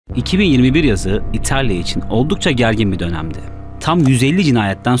2021 yazı İtalya için oldukça gergin bir dönemdi. Tam 150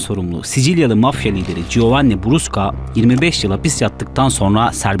 cinayetten sorumlu Sicilyalı mafya lideri Giovanni Brusca 25 yıl hapis yattıktan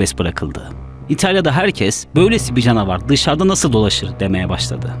sonra serbest bırakıldı. İtalya'da herkes böylesi bir canavar dışarıda nasıl dolaşır demeye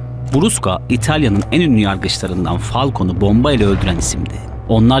başladı. Brusca, İtalya'nın en ünlü yargıçlarından Falcone'u bombayla öldüren isimdi.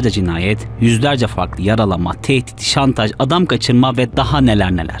 Onlarca cinayet, yüzlerce farklı yaralama, tehdit, şantaj, adam kaçırma ve daha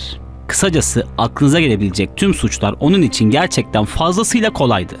neler neler. Kısacası aklınıza gelebilecek tüm suçlar onun için gerçekten fazlasıyla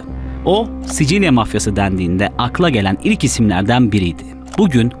kolaydı. O, Sicilya Mafyası dendiğinde akla gelen ilk isimlerden biriydi.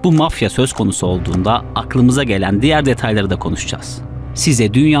 Bugün bu mafya söz konusu olduğunda aklımıza gelen diğer detayları da konuşacağız.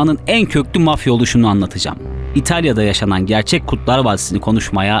 Size dünyanın en köklü mafya oluşunu anlatacağım. İtalya'da yaşanan gerçek Kurtlar Vadisi'ni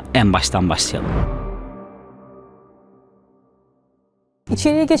konuşmaya en baştan başlayalım.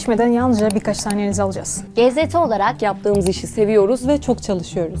 İçeriye geçmeden yalnızca birkaç saniyenizi alacağız. GZT olarak yaptığımız işi seviyoruz ve çok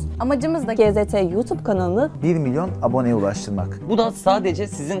çalışıyoruz. Amacımız da GZT YouTube kanalını 1 milyon aboneye ulaştırmak. Bu da sadece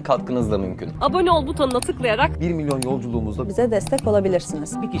sizin katkınızla mümkün. abone ol butonuna tıklayarak 1 milyon yolculuğumuzda bize destek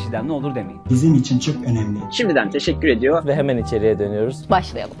olabilirsiniz. Bir kişiden ne olur demeyin. Bizim için çok önemli. Şimdiden teşekkür ediyor. Ve hemen içeriye dönüyoruz.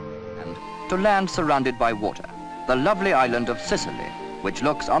 başlayalım. To land surrounded by water, the lovely island of Sicily, which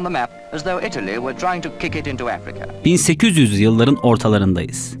looks on the map as though Italy were trying to kick it into Africa. 1800'lü yılların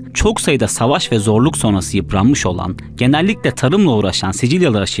ortalarındayız. Çok sayıda savaş ve zorluk sonrası yıpranmış olan, genellikle tarımla uğraşan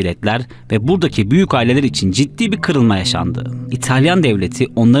Sicilyalı aşiretler ve buradaki büyük aileler için ciddi bir kırılma yaşandı. İtalyan devleti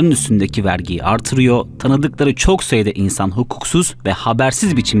onların üstündeki vergiyi artırıyor, tanıdıkları çok sayıda insan hukuksuz ve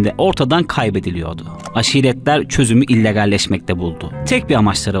habersiz biçimde ortadan kaybediliyordu. Aşiretler çözümü illegalleşmekte buldu. Tek bir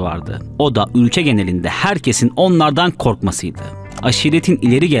amaçları vardı. O da ülke genelinde herkesin onlardan korkmasıydı. Aşiretin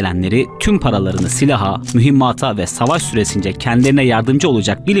ileri gelenleri tüm paralarını silaha, mühimmata ve savaş süresince kendilerine yardımcı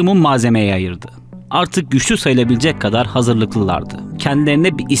olacak bilimum malzemeye ayırdı. Artık güçlü sayılabilecek kadar hazırlıklılardı.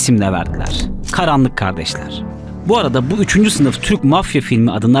 Kendilerine bir isim de verdiler. Karanlık Kardeşler. Bu arada bu 3. sınıf Türk mafya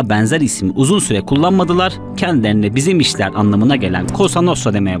filmi adına benzer ismi uzun süre kullanmadılar. Kendilerine bizim işler anlamına gelen Cosa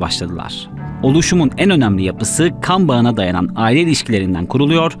Nostra demeye başladılar. Oluşumun en önemli yapısı kan bağına dayanan aile ilişkilerinden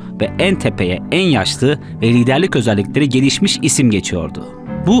kuruluyor ve en tepeye en yaşlı ve liderlik özellikleri gelişmiş isim geçiyordu.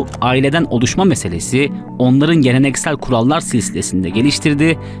 Bu aileden oluşma meselesi onların geleneksel kurallar silsilesinde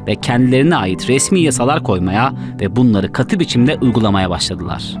geliştirdi ve kendilerine ait resmi yasalar koymaya ve bunları katı biçimde uygulamaya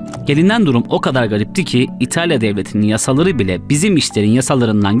başladılar. Gelinen durum o kadar garipti ki İtalya devletinin yasaları bile bizim işlerin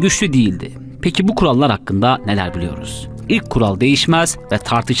yasalarından güçlü değildi. Peki bu kurallar hakkında neler biliyoruz? İlk kural değişmez ve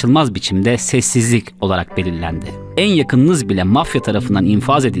tartışılmaz biçimde sessizlik olarak belirlendi. En yakınınız bile mafya tarafından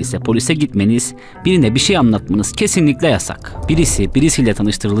infaz edilse polise gitmeniz, birine bir şey anlatmanız kesinlikle yasak. Birisi birisiyle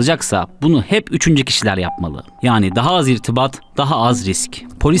tanıştırılacaksa bunu hep 3. kişiler yapmalı. Yani daha az irtibat, daha az risk.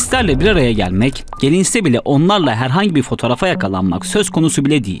 Polislerle bir araya gelmek, gelinse bile onlarla herhangi bir fotoğrafa yakalanmak söz konusu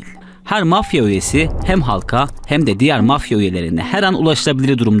bile değil. Her mafya üyesi hem halka hem de diğer mafya üyelerine her an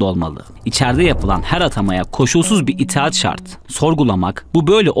ulaşılabilir durumda olmalı. İçeride yapılan her atamaya koşulsuz bir itaat şart. Sorgulamak, bu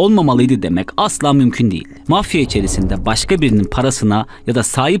böyle olmamalıydı demek asla mümkün değil. Mafya içerisinde başka birinin parasına ya da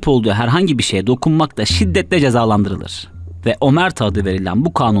sahip olduğu herhangi bir şeye dokunmak da şiddetle cezalandırılır. Ve Omerta adı verilen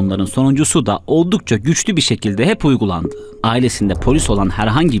bu kanunların sonuncusu da oldukça güçlü bir şekilde hep uygulandı. Ailesinde polis olan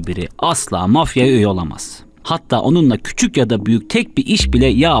herhangi biri asla mafyaya üye olamaz. Hatta onunla küçük ya da büyük tek bir iş bile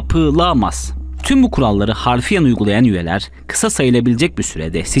yapılamaz. Tüm bu kuralları harfiyen uygulayan üyeler kısa sayılabilecek bir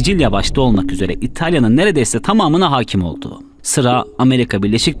sürede Sicilya başta olmak üzere İtalya'nın neredeyse tamamına hakim oldu. Sıra Amerika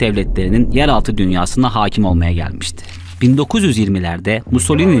Birleşik Devletleri'nin yeraltı dünyasına hakim olmaya gelmişti. 1920'lerde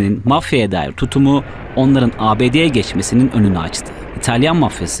Mussolini'nin mafyaya dair tutumu onların ABD'ye geçmesinin önünü açtı. İtalyan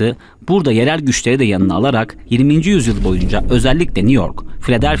mafyası burada yerel güçleri de yanına alarak 20. yüzyıl boyunca özellikle New York,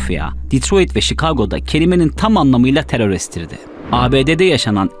 Philadelphia, Detroit ve Chicago'da kelimenin tam anlamıyla terör estirdi. ABD'de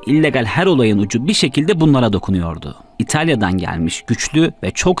yaşanan illegal her olayın ucu bir şekilde bunlara dokunuyordu. İtalya'dan gelmiş güçlü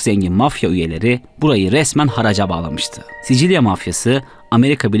ve çok zengin mafya üyeleri burayı resmen haraca bağlamıştı. Sicilya Mafyası,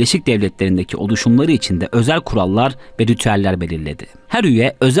 Amerika Birleşik Devletleri'ndeki oluşumları içinde özel kurallar ve ritüeller belirledi. Her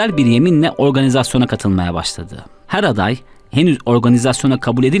üye özel bir yeminle organizasyona katılmaya başladı. Her aday henüz organizasyona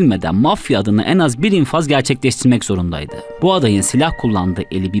kabul edilmeden mafya adına en az bir infaz gerçekleştirmek zorundaydı. Bu adayın silah kullandığı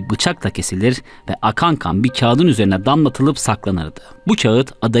eli bir bıçakla kesilir ve akan kan bir kağıdın üzerine damlatılıp saklanırdı. Bu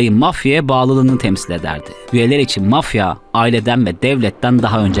kağıt adayın mafyaya bağlılığını temsil ederdi. Üyeler için mafya aileden ve devletten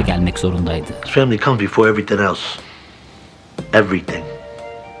daha önce gelmek zorundaydı. Family comes before everything else. Everything.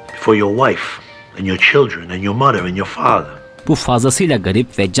 Before your wife and your children and your mother and your father. Bu fazlasıyla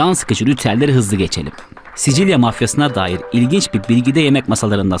garip ve can sıkıcı ritüelleri hızlı geçelim. Sicilya Mafyası'na dair ilginç bir bilgi de yemek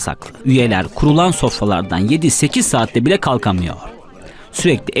masalarında saklı. Üyeler kurulan sofralardan 7-8 saatte bile kalkamıyor.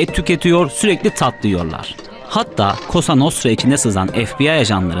 Sürekli et tüketiyor, sürekli tatlı yiyorlar. Hatta Cosa Nostra içine sızan FBI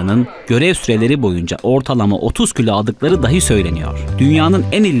ajanlarının görev süreleri boyunca ortalama 30 kilo aldıkları dahi söyleniyor. Dünyanın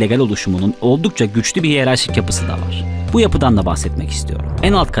en illegal oluşumunun oldukça güçlü bir hiyerarşik yapısı da var. Bu yapıdan da bahsetmek istiyorum.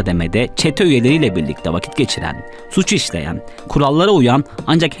 En alt kademede çete üyeleriyle birlikte vakit geçiren, suç işleyen, kurallara uyan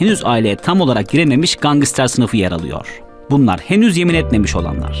ancak henüz aileye tam olarak girememiş gangster sınıfı yer alıyor. Bunlar henüz yemin etmemiş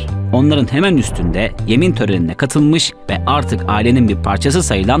olanlar. Onların hemen üstünde yemin törenine katılmış ve artık ailenin bir parçası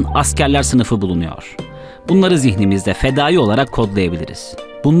sayılan askerler sınıfı bulunuyor. Bunları zihnimizde fedai olarak kodlayabiliriz.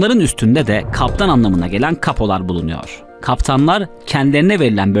 Bunların üstünde de kaptan anlamına gelen kapolar bulunuyor. Kaptanlar kendilerine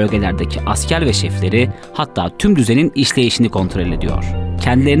verilen bölgelerdeki asker ve şefleri, hatta tüm düzenin işleyişini kontrol ediyor.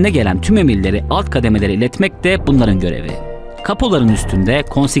 Kendilerine gelen tüm emirleri alt kademelere iletmek de bunların görevi. Kapoların üstünde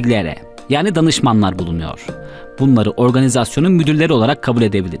consigliere yani danışmanlar bulunuyor. Bunları organizasyonun müdürleri olarak kabul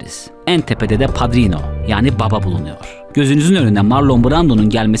edebiliriz. En tepede de padrino yani baba bulunuyor. Gözünüzün önüne Marlon Brando'nun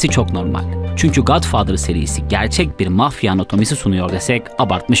gelmesi çok normal. Çünkü Godfather serisi gerçek bir mafya anatomisi sunuyor desek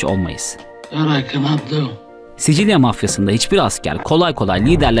abartmış olmayız. Sicilya Mafyası'nda hiçbir asker kolay kolay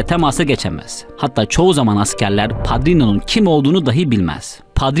liderle temasa geçemez. Hatta çoğu zaman askerler padrino'nun kim olduğunu dahi bilmez.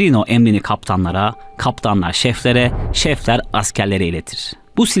 Padrino emrini kaptanlara, kaptanlar şeflere, şefler askerlere iletir.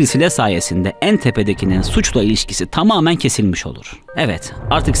 Bu silsile sayesinde en tepedekinin suçla ilişkisi tamamen kesilmiş olur. Evet,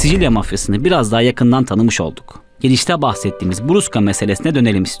 artık Sicilya Mafyası'nı biraz daha yakından tanımış olduk. Girişte bahsettiğimiz Bruska meselesine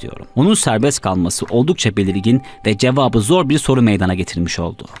dönelim istiyorum. Onun serbest kalması oldukça belirgin ve cevabı zor bir soru meydana getirmiş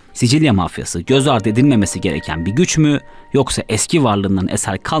oldu. Sicilya Mafyası göz ardı edilmemesi gereken bir güç mü, yoksa eski varlığından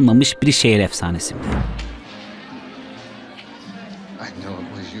eser kalmamış bir şehir efsanesi mi?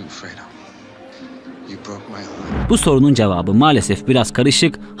 Bu sorunun cevabı maalesef biraz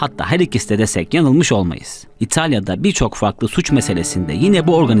karışık, hatta her ikisi de desek yanılmış olmayız. İtalya'da birçok farklı suç meselesinde yine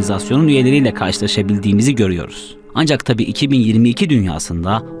bu organizasyonun üyeleriyle karşılaşabildiğimizi görüyoruz. Ancak tabii 2022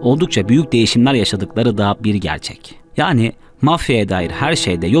 dünyasında oldukça büyük değişimler yaşadıkları da bir gerçek. Yani mafyaya dair her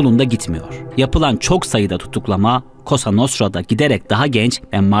şey de yolunda gitmiyor. Yapılan çok sayıda tutuklama Cosa Nostra'da giderek daha genç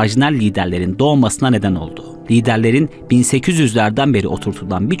ve marjinal liderlerin doğmasına neden oldu. Liderlerin 1800'lerden beri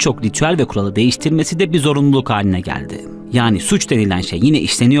oturtulan birçok ritüel ve kuralı değiştirmesi de bir zorunluluk haline geldi. Yani suç denilen şey yine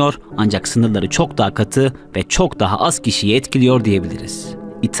işleniyor ancak sınırları çok daha katı ve çok daha az kişiyi etkiliyor diyebiliriz.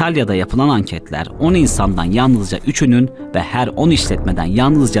 İtalya'da yapılan anketler 10 insandan yalnızca 3'ünün ve her 10 işletmeden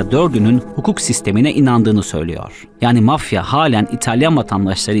yalnızca 4'ünün hukuk sistemine inandığını söylüyor. Yani mafya halen İtalyan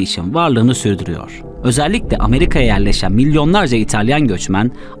vatandaşları için varlığını sürdürüyor. Özellikle Amerika'ya yerleşen milyonlarca İtalyan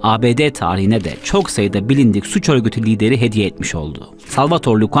göçmen ABD tarihine de çok sayıda bilindik suç örgütü lideri hediye etmiş oldu.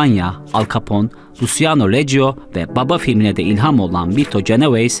 Salvatore Lucania, Al Capone, Luciano Reggio ve Baba filmine de ilham olan Vito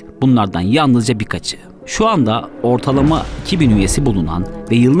Genovese bunlardan yalnızca birkaçı. Şu anda ortalama 2000 üyesi bulunan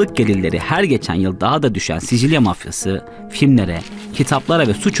ve yıllık gelirleri her geçen yıl daha da düşen Sicilya Mafyası, filmlere, kitaplara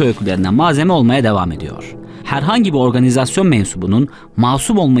ve suç öykülerine malzeme olmaya devam ediyor. Herhangi bir organizasyon mensubunun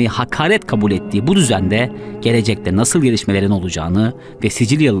masum olmayı hakaret kabul ettiği bu düzende gelecekte nasıl gelişmelerin olacağını ve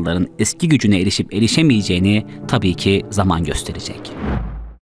Sicilyalıların eski gücüne erişip erişemeyeceğini tabii ki zaman gösterecek.